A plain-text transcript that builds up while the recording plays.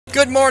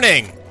Good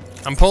morning!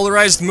 I'm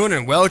PolarizedMoon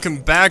and welcome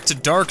back to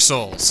Dark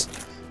Souls.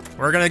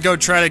 We're gonna go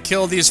try to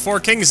kill these 4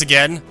 kings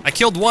again. I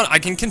killed one. I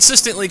can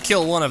consistently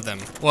kill one of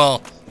them.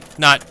 Well,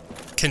 not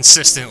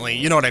consistently,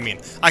 you know what I mean.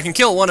 I can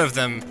kill one of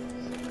them,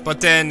 but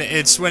then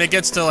it's when it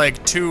gets to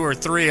like 2 or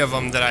 3 of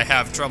them that I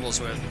have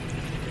troubles with.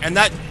 And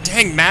that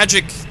dang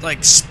magic,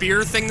 like,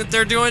 spear thing that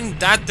they're doing,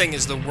 that thing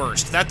is the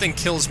worst. That thing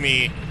kills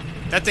me.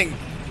 That thing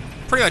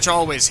pretty much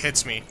always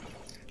hits me.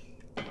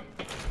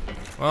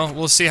 Well,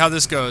 we'll see how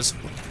this goes.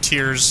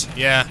 Tears.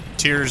 Yeah,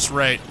 tears,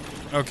 right.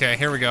 Okay,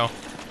 here we go.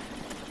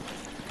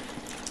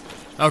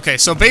 Okay,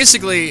 so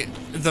basically,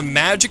 the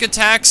magic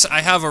attacks I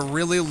have a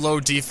really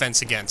low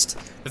defense against.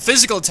 The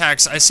physical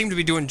attacks I seem to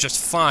be doing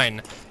just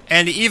fine.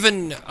 And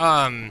even,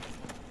 I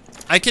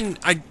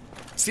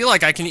feel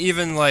like I can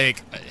even,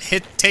 like,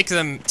 take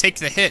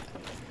the hit.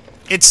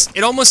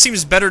 It almost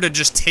seems better to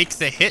just take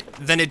the hit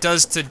than it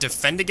does to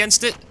defend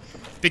against it.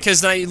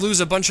 Because then I lose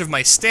a bunch of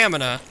my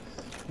stamina,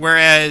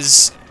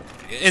 whereas...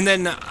 And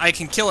then I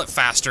can kill it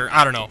faster.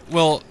 I don't know.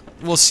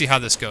 We'll see how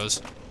this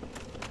goes.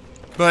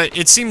 But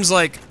it seems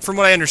like, from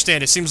what I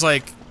understand, it seems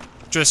like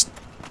just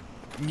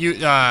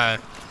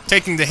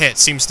taking the hit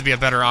seems to be a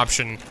better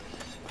option.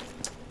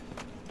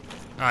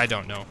 I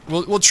don't know.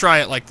 We'll try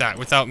it like that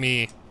without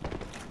me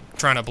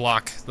trying to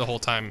block the whole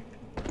time.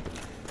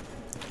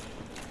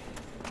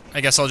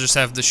 I guess I'll just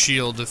have the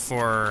shield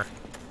for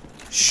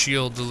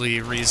shieldly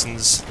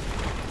reasons.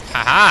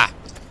 Haha!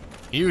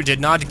 You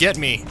did not get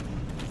me.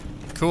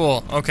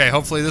 Cool. Okay,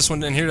 hopefully this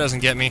one in here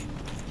doesn't get me.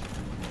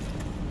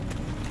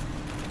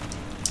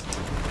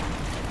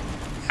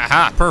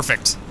 Haha,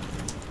 perfect.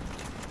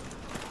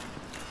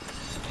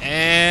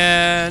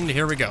 And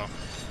here we go.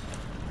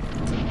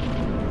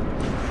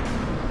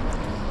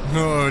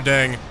 Oh,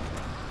 dang.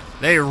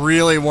 They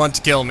really want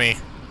to kill me.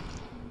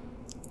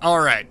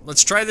 Alright,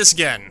 let's try this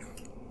again.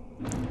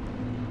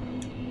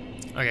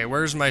 Okay,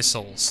 where's my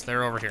souls?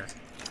 They're over here.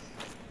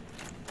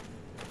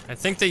 I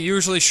think they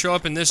usually show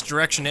up in this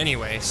direction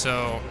anyway,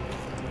 so...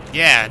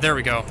 Yeah, there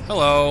we go.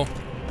 Hello.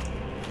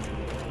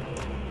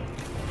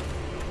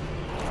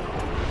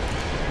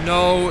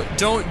 No,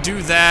 don't do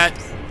that.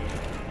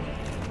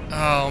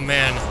 Oh,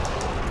 man.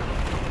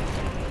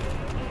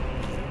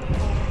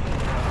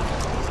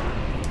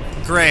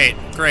 Great,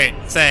 great,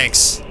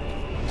 thanks.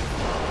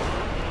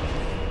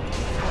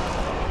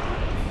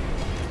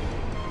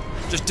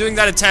 Just doing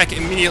that attack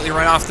immediately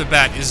right off the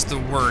bat is the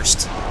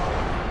worst.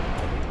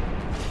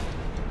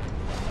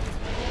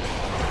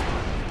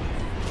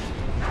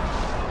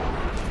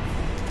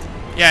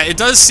 Yeah, it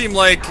does seem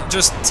like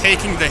just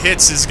taking the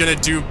hits is gonna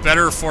do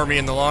better for me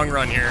in the long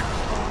run here.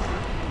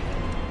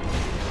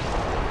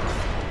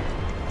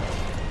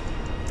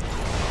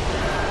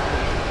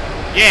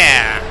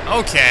 Yeah,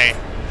 okay.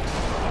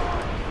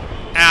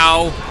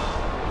 Ow.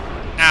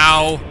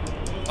 Ow.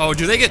 Oh,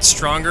 do they get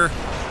stronger?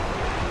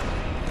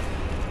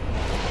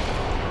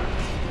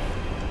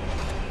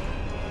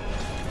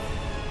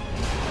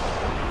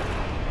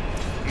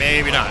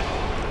 Maybe not.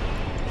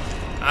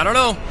 I don't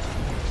know.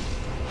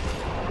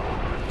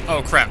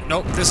 Oh, crap.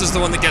 Nope, this is the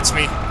one that gets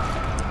me.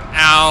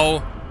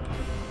 Ow.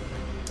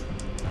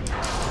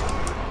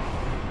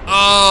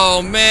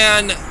 Oh,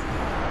 man.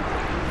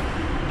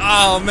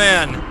 Oh,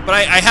 man. But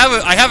I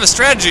have a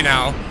strategy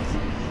now.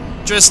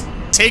 Just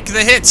take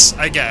the hits,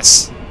 I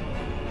guess.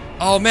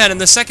 Oh, man, and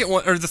the second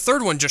one, or the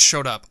third one just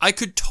showed up. I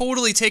could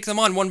totally take them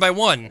on one by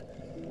one.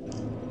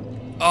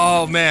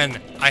 Oh, man.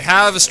 I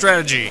have a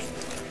strategy.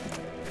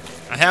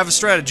 I have a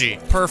strategy.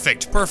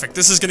 Perfect, perfect.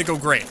 This is gonna go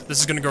great. This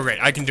is gonna go great.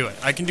 I can do it.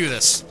 I can do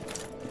this.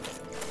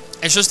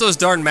 It's just those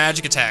darn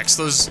magic attacks.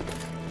 Those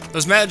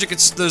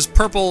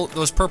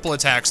purple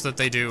attacks that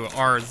they do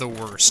are the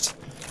worst.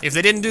 If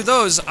they didn't do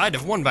those, I'd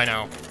have won by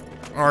now.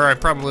 Or I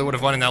probably would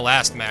have won in that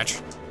last match.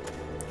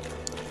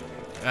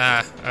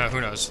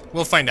 Who knows?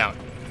 We'll find out.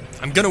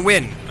 I'm gonna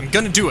win. I'm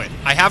gonna do it.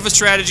 I have a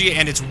strategy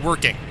and it's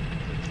working.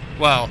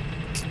 Well,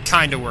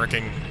 kinda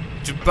working.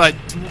 But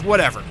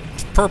whatever.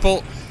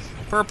 Purple,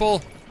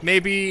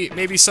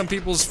 maybe some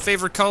people's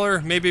favorite color,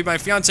 maybe my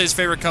fiance's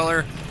favorite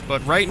color,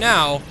 but right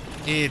now,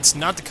 it's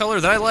not the color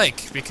that I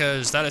like,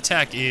 because that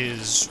attack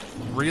is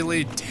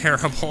really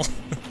terrible.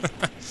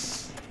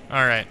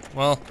 Alright,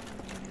 well,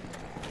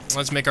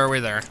 let's make our way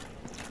there.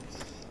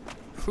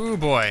 Whoo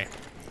boy.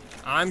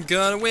 I'm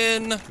gonna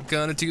win, I'm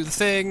gonna do the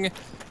thing,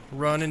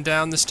 running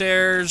down the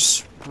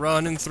stairs,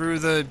 running through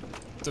the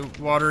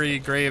watery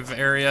grave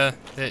area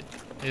that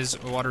is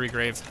a watery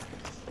grave.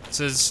 It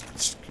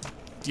says,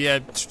 yeah,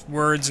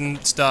 words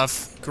and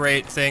stuff,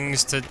 great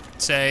things to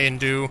say and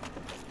do.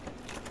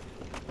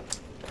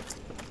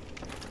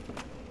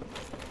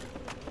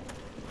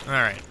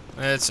 Alright,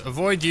 let's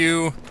avoid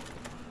you.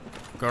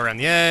 Go around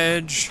the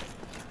edge.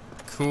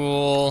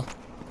 Cool.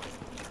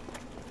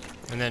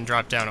 And then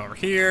drop down over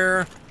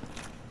here.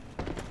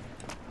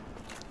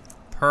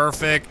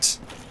 Perfect.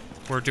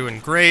 We're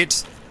doing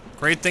great.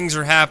 Great things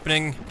are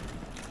happening.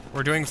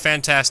 We're doing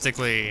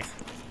fantastically.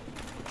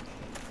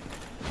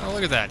 Oh,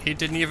 look at that. He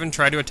didn't even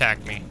try to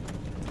attack me.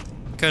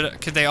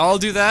 Could they all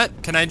do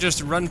that? Can I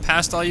just run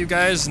past all you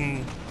guys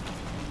and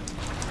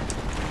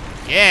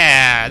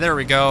Yeah, there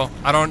we go.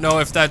 I don't know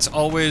if that's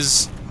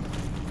always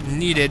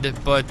needed,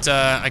 but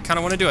I kind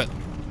of want to do it.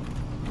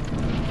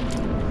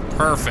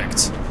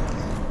 Perfect.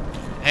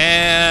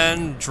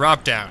 And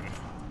drop down.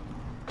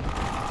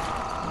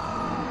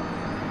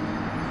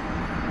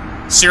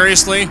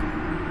 Seriously?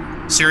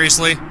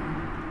 Seriously?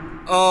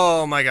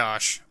 Oh my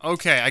gosh.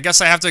 Okay, I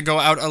guess I have to go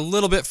out a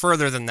little bit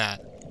further than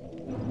that.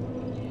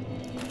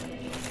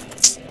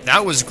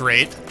 That was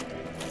great.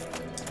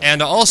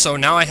 And also,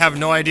 now I have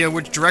no idea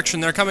which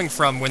direction they're coming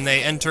from when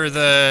they enter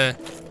the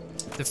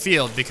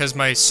field, because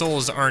my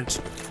souls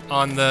aren't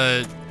on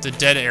the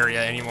dead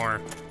area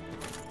anymore.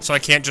 So I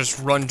can't just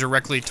run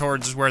directly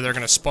towards where they're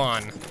gonna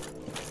spawn.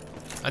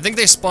 I think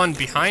they spawned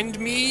behind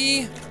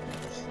me?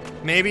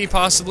 Maybe,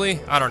 possibly?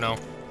 I don't know.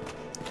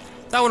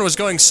 That one was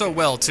going so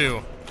well,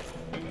 too.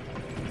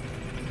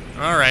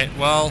 Alright,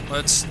 well,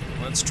 let's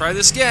try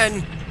this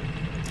again.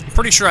 I'm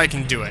pretty sure I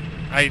can do it.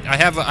 I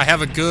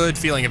have a good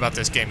feeling about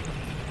this game.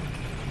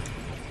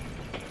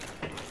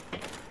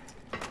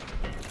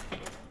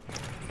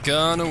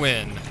 Gonna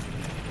win.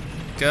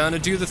 Gonna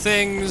do the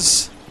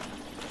things.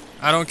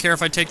 I don't care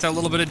if I take that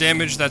little bit of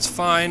damage, that's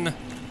fine.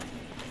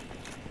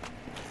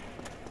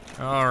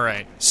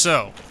 Alright,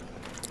 so.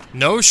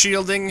 No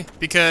shielding,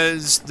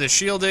 because the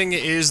shielding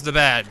is the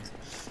bad.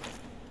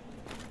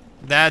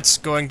 That's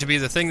going to be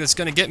the thing that's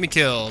gonna get me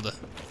killed.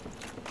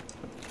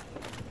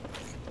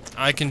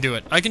 I can do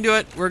it. I can do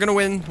it. We're gonna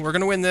win. We're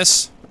gonna win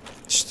this.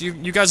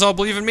 You guys all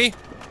believe in me?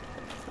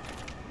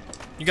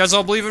 You guys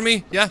all believe in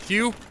me? Yeah,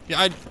 you?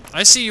 Yeah,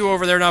 I see you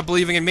over there not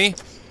believing in me.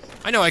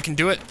 I know I can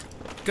do it.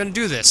 I'm gonna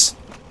do this.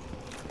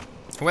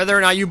 Whether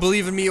or not you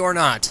believe in me or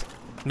not.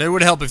 It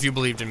would help if you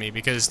believed in me,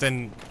 because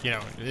then, you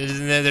know,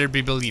 there'd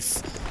be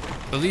belief.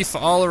 Belief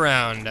all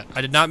around.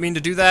 I did not mean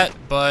to do that,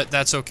 but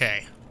that's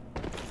okay.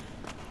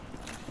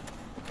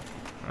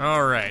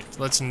 Alright,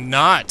 let's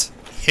not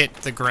hit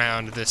the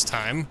ground this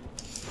time.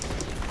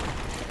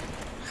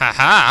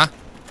 Haha!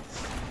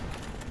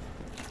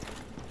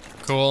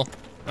 Cool.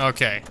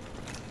 Okay.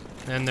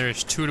 Then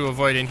there's 2 to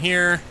avoid in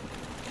here.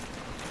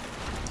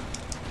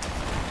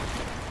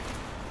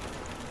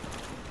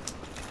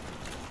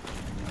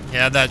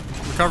 Yeah,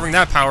 recovering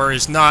that power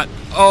is not...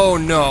 Oh,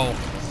 no.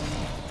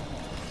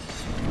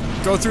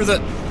 Go through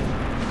the...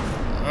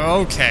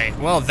 Okay,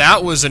 well,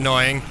 that was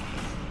annoying.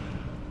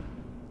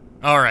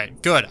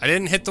 Alright, good. I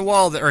didn't hit the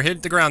wall, or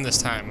hit the ground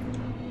this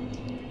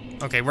time.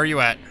 Okay, where are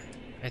you at?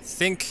 I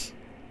think...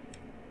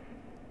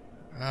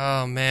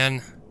 Oh,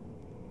 man.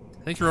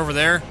 I think you're over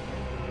there.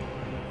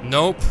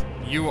 Nope.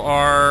 You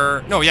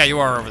are... No, yeah, you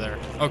are over there.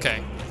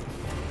 Okay.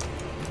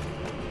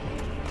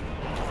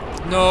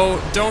 No,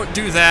 don't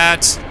do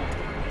that.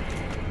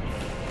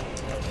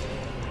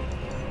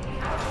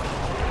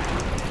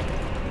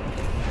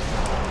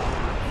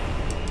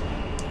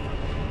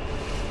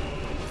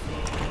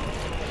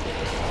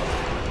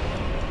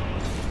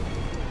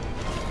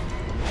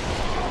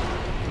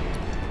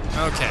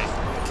 Okay.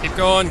 Keep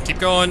going, keep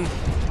going.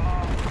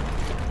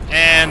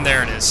 And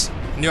there it is.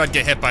 Knew I'd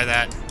get hit by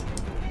that.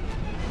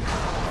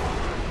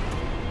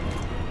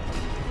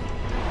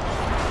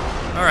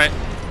 Alright.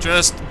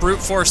 Just brute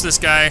force this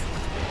guy.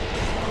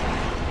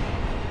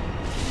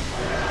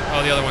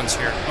 Oh, the other one's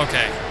here.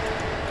 Okay.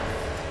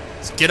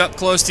 Let's get up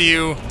close to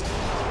you.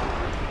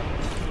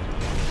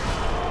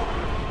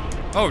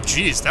 Oh,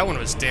 geez. That one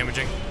was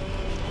damaging.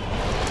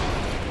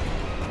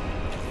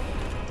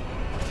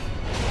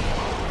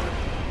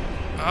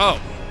 Oh.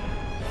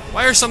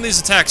 Why are some of these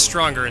attacks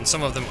stronger and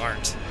some of them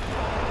aren't?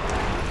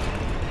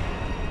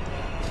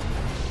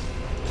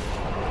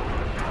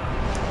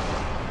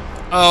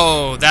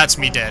 Oh, that's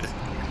me dead.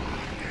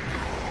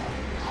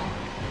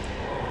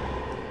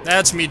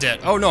 That's me dead.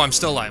 Oh no, I'm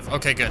still alive.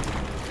 Okay, good.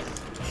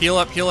 Heal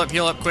up, heal up,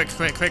 heal up. Quick,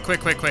 quick, quick,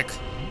 quick, quick, quick.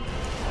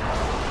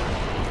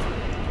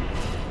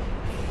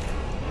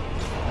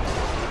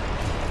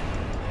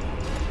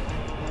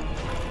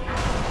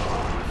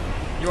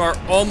 You are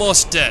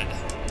almost dead.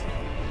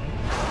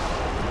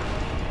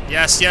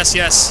 Yes, yes,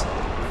 yes.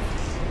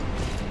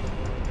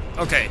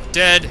 Okay,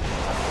 dead.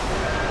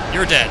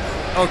 You're dead.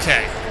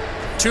 Okay.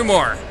 2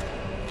 more.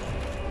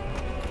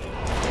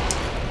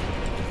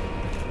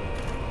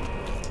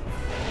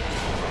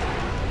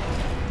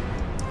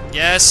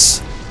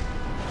 Yes.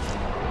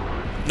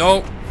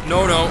 No,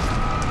 no, no.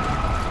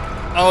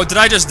 Oh, did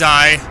I just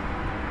die?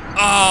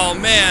 Oh,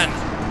 man.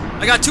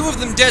 I got 2 of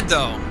them dead,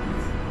 though.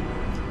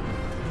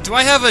 Do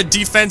I have a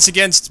defense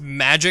against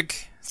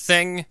magic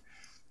thing?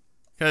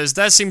 Because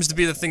that seems to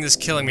be the thing that's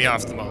killing me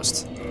off the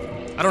most.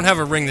 I don't have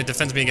a ring that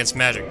defends me against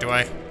magic, do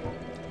I?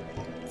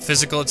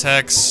 Physical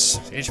attacks,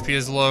 HP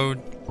is low.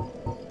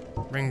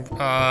 Ring,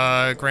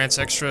 grants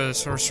extra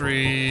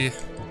sorcery.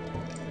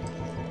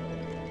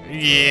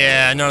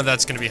 Yeah, none of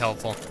that's gonna be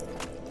helpful.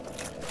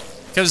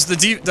 Because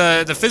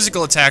the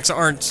physical attacks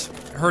aren't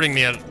hurting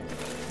me.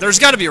 There's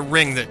got to be a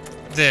ring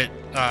that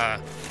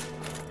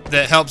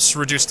helps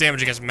reduce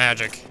damage against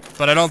magic,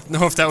 but I don't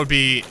know if that would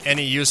be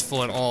any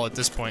useful at all at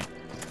this point.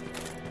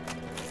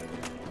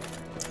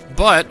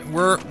 But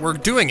we're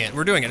doing it.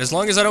 We're doing it. As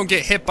long as I don't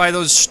get hit by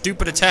those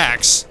stupid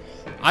attacks,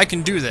 I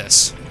can do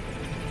this.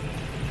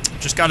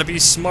 Just gotta be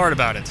smart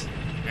about it.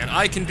 And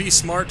I can be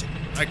smart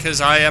because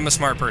I am a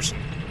smart person.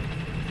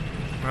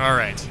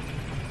 Alright.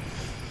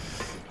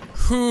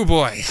 Whoo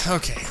boy.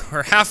 Okay,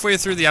 we're halfway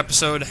through the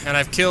episode, and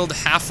I've killed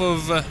half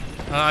of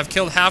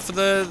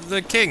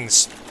the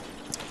kings.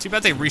 Too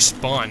bad they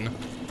respawn.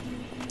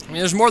 I mean,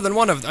 there's more than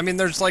one of them. I mean,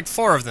 there's like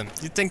 4 of them.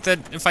 You'd think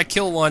that if I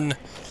kill one,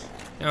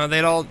 you know,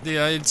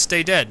 they'd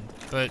stay dead.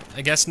 But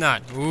I guess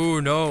not.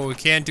 Ooh, no, we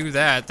can't do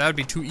that. That would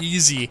be too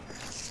easy.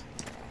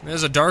 This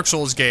is a Dark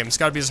Souls game. It's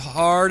gotta be as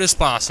hard as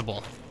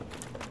possible.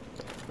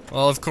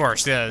 Well, of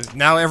course, yeah.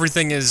 Now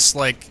everything is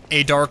like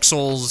a Dark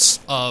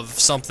Souls of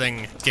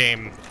something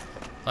game.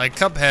 Like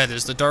Cuphead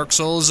is the Dark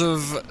Souls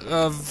of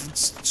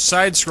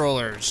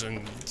side-scrollers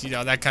and, you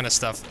know, that kind of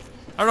stuff.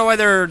 I don't know why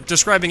they're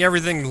describing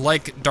everything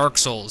like Dark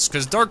Souls,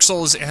 because Dark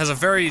Souls has a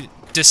very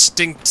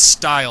distinct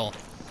style.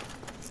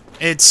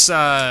 It's,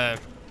 and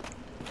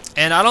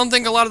I don't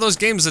think a lot of those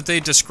games that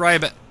they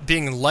describe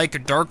being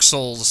like Dark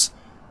Souls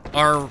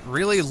are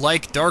really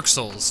like Dark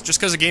Souls. Just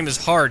because a game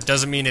is hard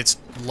doesn't mean it's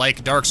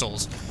like Dark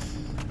Souls.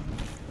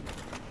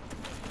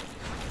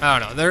 I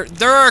don't know.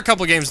 There are a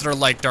couple games that are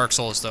like Dark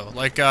Souls, though.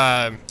 Like,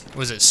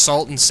 was it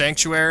Salt and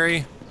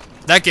Sanctuary?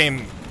 That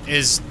game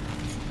is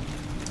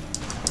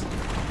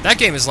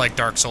like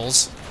Dark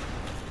Souls.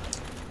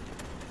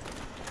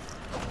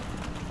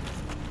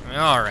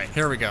 Alright,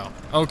 here we go.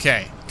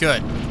 Okay,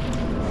 good.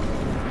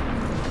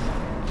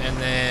 And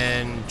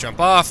then jump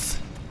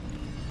off.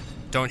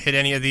 Don't hit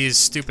any of these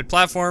stupid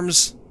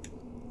platforms.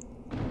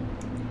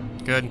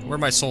 Good. Where are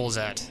my souls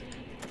at?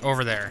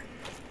 Over there.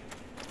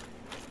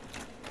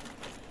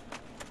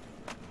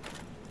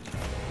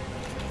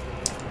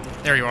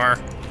 There you are.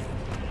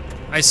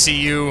 I see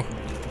you.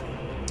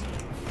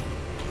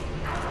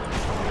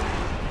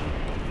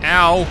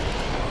 Ow.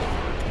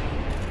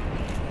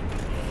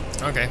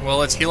 Okay, well,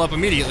 let's heal up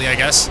immediately, I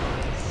guess.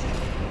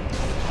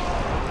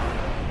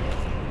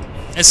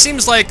 It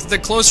seems like the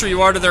closer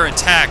you are to their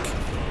attack,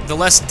 the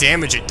less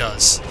damage it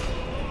does.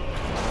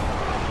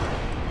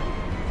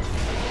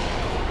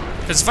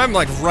 Because if I'm,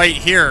 like, right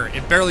here,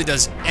 it barely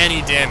does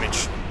any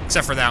damage.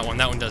 Except for that one.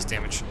 That one does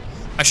damage.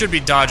 I should be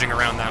dodging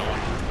around that one.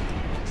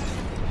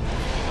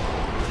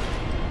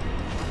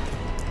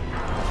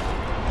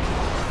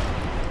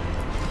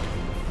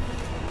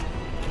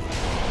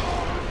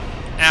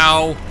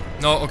 Ow.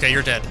 No, okay,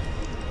 you're dead.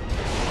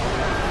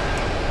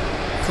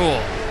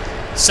 Cool.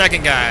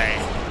 Second guy.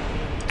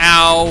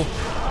 Ow.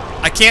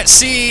 I can't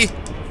see.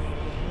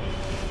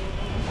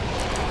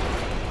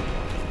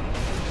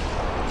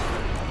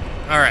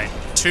 Alright,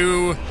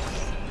 2.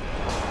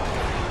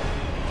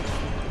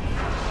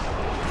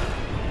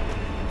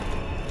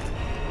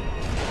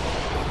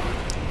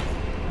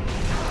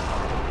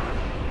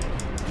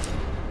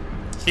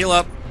 Heal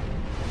up.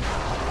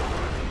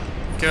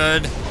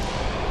 Good.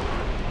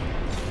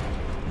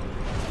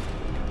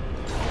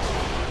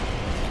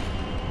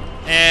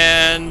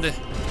 And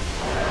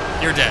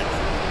you're dead.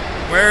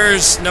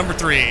 Where's number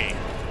 3?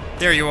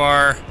 There you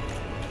are.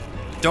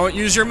 Don't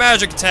use your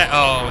magic attack.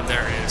 Oh,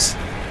 there it is.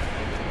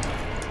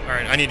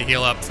 Alright, I need to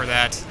heal up for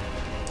that.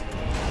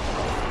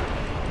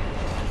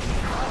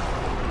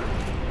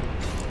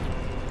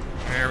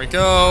 There we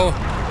go.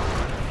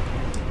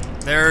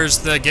 There's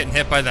the getting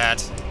hit by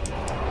that.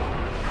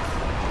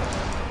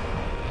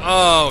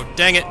 Oh,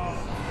 dang it.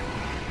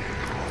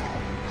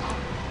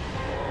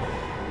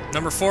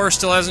 Number 4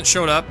 still hasn't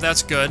showed up.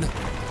 That's good.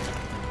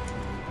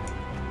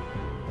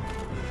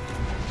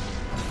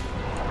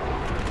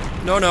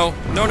 No, no.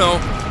 No, no.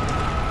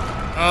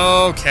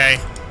 Okay.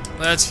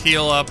 Let's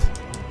heal up.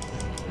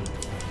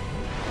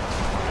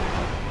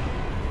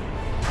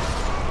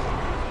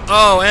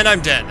 Oh, and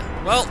I'm dead.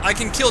 Well, I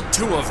can kill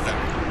 2 of them.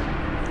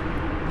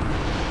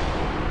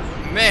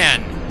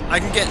 Man, I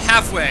can get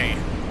halfway.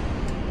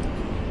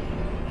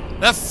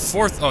 That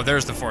 4th... Oh,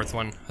 there's the 4th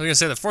one. I was gonna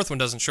say the 4th one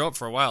doesn't show up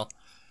for a while.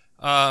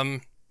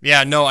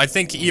 Yeah, no, I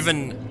think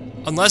even...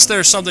 Unless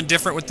there's something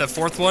different with the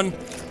 4th one,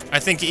 I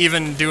think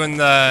even doing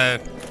the...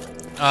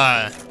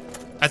 I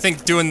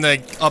think doing the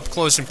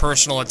up-close and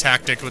personal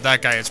tactic with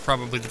that guy is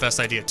probably the best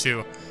idea,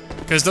 too.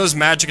 Because those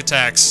magic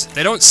attacks,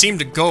 they don't seem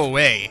to go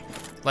away.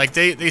 Like,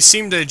 they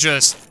seem to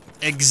just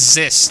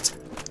exist.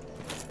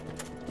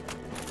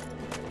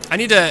 I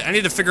need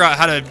to figure out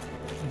how to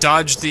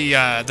dodge the,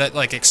 that,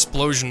 like,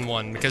 explosion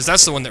one, because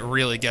that's the one that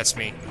really gets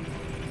me.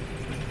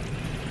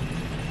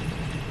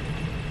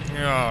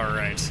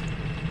 Alright.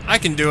 I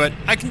can do it.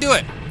 I can do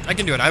it. I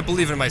can do it. I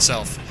believe in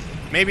myself.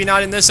 Maybe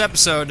not in this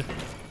episode,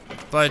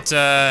 but,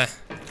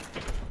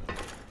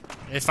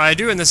 if I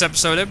do in this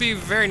episode, it'd be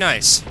very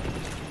nice.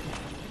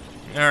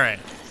 Alright.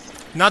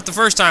 Not the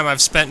first time I've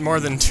spent more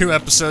than 2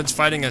 episodes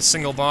fighting a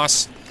single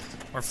boss,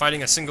 or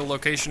fighting a single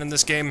location in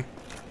this game.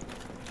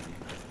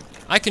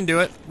 I can do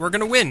it. We're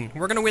gonna win.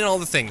 We're gonna win all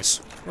the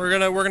things. We're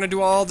gonna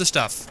do all the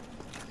stuff.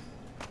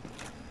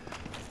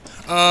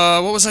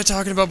 What was I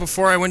talking about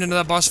before I went into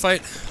that boss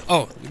fight?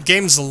 Oh,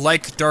 games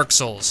like Dark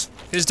Souls.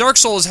 His Dark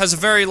Souls has a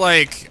very,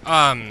 like,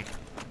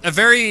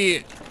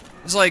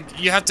 it's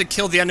like, you have to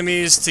kill the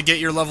enemies to get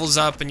your levels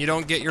up, and you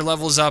don't get your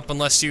levels up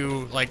unless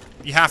you, like,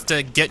 you have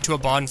to get to a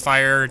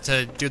bonfire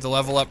to do the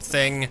level up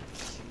thing.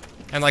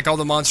 And, like, all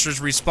the monsters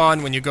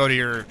respawn when you go to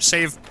your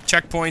save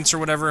checkpoints or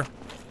whatever.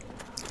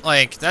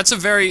 Like, that's a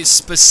very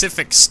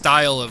specific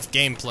style of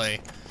gameplay.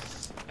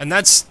 And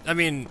that's, I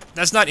mean,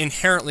 that's not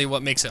inherently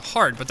what makes it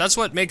hard, but that's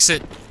what makes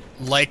it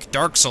like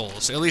Dark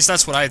Souls. At least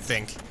that's what I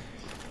think.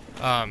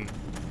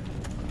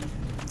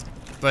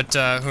 But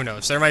who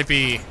knows? There might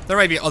be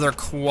other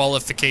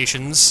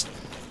qualifications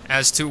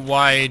as to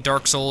why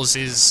Dark Souls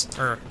is,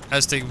 or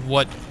as to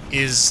what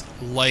is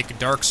like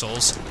Dark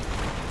Souls.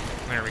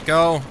 There we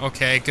go.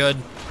 Okay, good.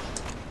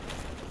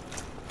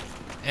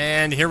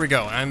 And here we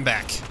go. I'm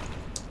back.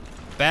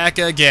 Back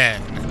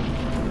again.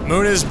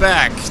 Moon is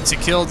back to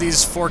kill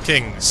these 4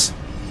 kings.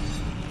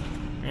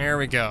 There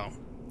we go.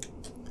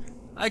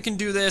 I can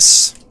do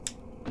this.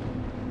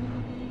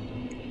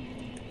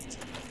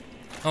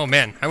 Oh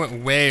man, I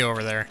went way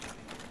over there.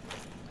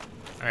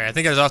 Alright, I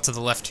think I was off to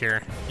the left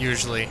here,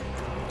 usually.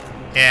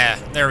 Yeah,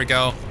 there we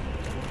go.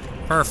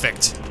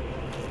 Perfect.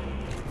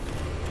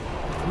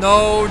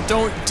 No,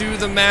 don't do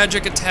the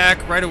magic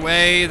attack right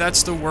away.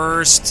 That's the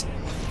worst.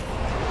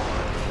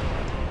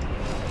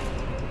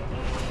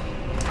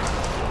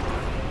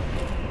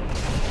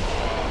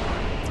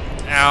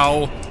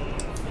 Ow.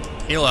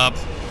 Heal up.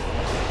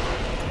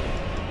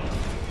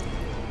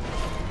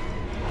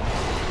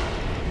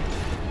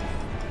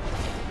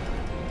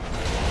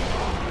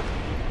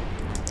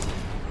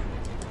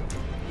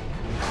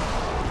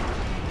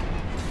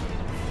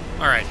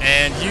 Alright,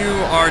 and you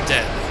are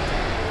dead.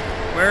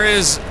 Where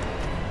is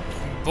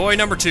boy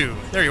number 2?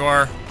 There you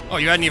are. Oh,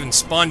 you hadn't even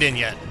spawned in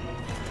yet.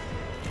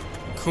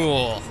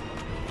 Cool.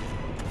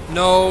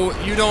 No,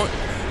 you don't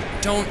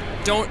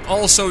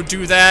also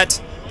do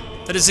that.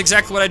 That is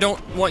exactly what I don't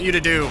want you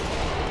to do.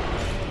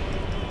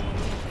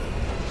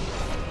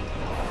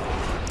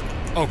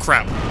 Oh,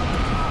 crap.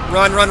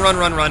 Run, run, run,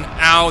 run, run.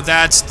 Ow,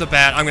 that's the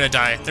bad. I'm gonna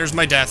die. There's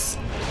my death.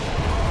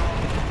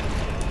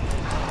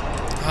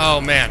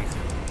 Oh, man.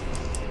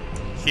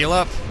 Heal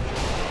up.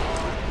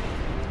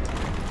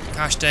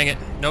 Gosh dang it.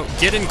 No,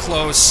 get in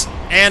close.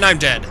 And I'm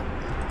dead.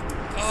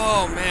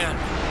 Oh, man.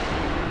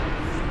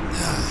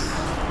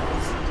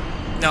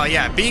 No,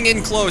 yeah, being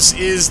in close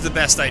is the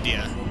best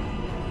idea.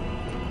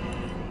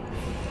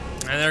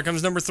 And there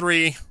comes number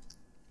 3.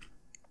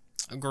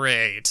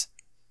 Great.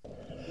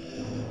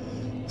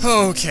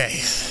 Okay.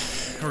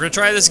 We're gonna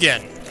try this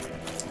again.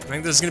 I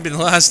think this is gonna be the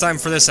last time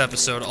for this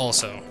episode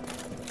also.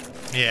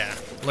 Yeah,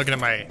 looking at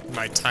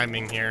my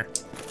timing here.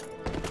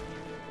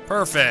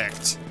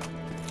 Perfect.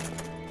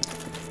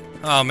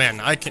 Oh man,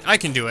 I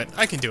can do it.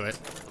 I can do it.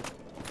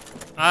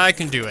 I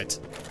can do it.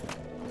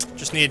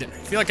 Just need, I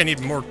feel like I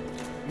need more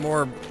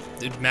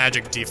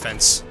magic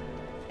defense.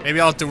 Maybe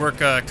I'll have to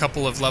work a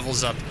couple of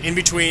levels up in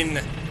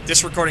between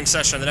this recording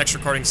session and the next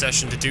recording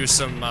session to do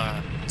some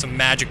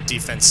magic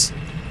defense.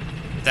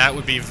 That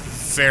would be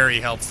very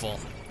helpful.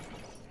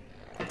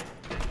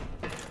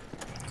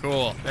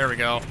 Cool. There we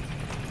go.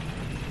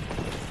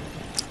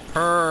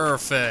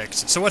 Perfect.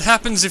 So what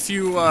happens if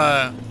you,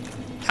 how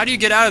do you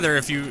get out of there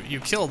if you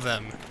kill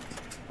them?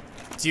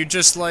 Do you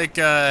just, like,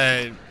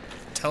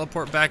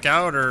 teleport back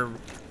out, or do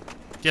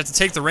you have to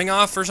take the ring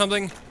off or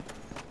something?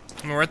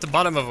 I mean, we're at the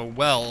bottom of a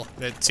well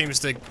that seems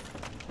to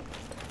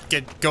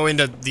go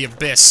into the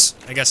abyss.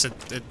 I guess it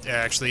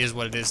actually is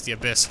what it is, the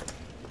abyss.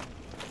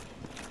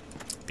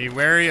 Be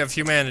wary of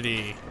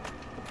humanity.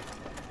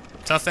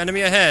 Tough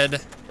enemy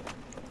ahead.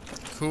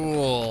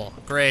 Cool.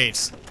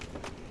 Great.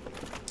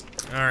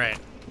 Alright.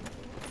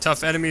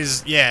 Tough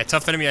enemies, yeah,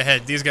 tough enemy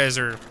ahead. These guys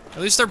are, at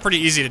least they're pretty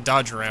easy to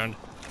dodge around.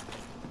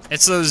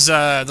 It's those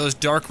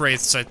dark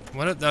wraiths.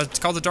 It's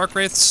called the dark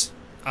wraiths?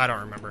 I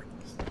don't remember.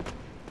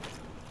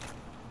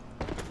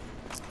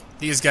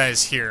 These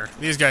guys here.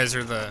 These guys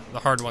are the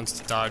hard ones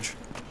to dodge.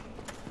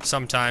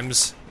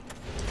 Sometimes.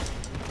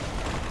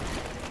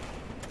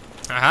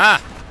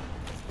 Aha!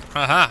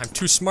 Haha, I'm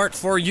too smart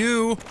for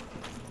you!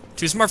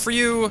 Too smart for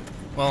you!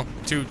 Well,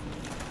 too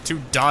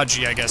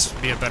dodgy, I guess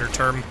would be a better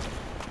term.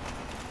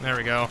 There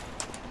we go.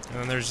 And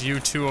then there's you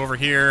 2 over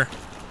here.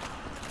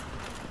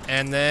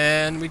 And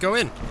then we go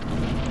in.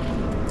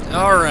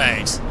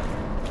 Alright.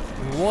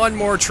 One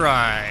more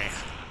try.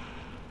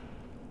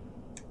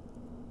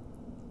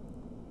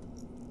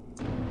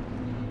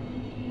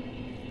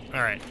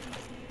 Alright.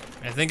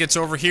 I think it's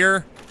over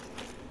here.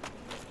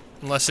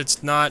 Unless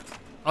it's not.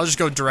 I'll just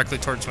go directly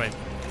towards my...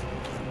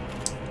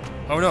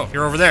 Oh no,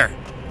 you're over there.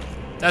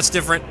 That's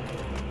different.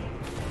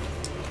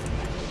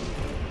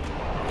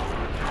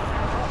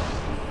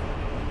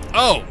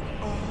 Oh!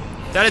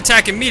 That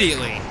attack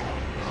immediately.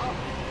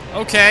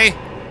 Okay.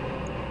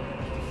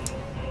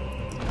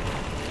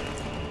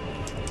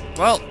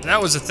 Well,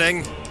 that was a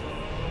thing.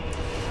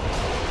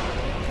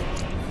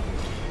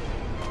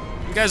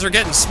 You guys are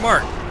getting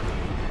smart.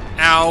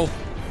 Ow.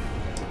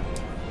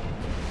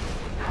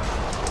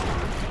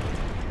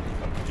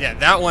 Yeah,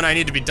 that one I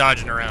need to be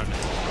dodging around.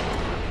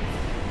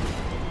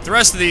 The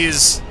rest of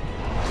these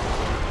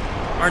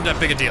aren't that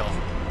big a deal.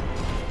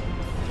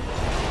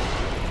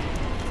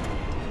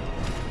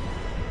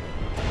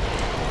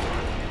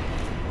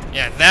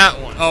 Yeah, that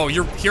one. Oh,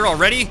 you're here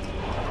already?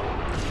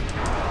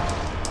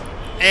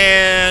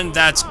 And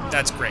that's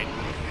great.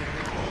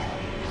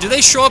 Do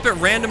they show up at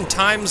random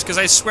times? Because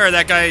I swear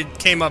that guy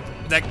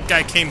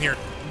came here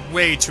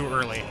way too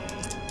early.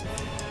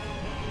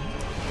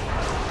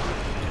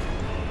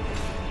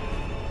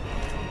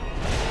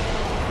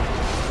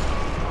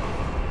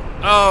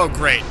 Oh,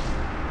 great.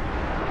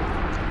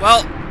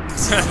 Well,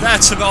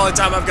 that's about all the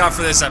time I've got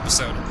for this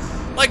episode.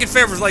 Like and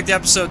favorite if you like the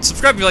episode,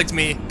 subscribe if you liked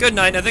me. Good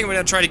night. I think I'm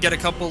going to try to get a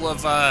couple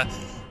of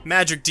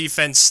magic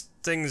defense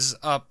things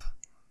up.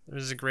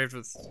 There's a grave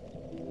with...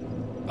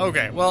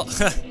 Okay, well,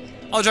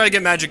 I'll try to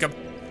get magic up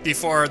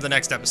before the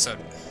next episode.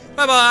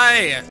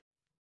 Bye-bye!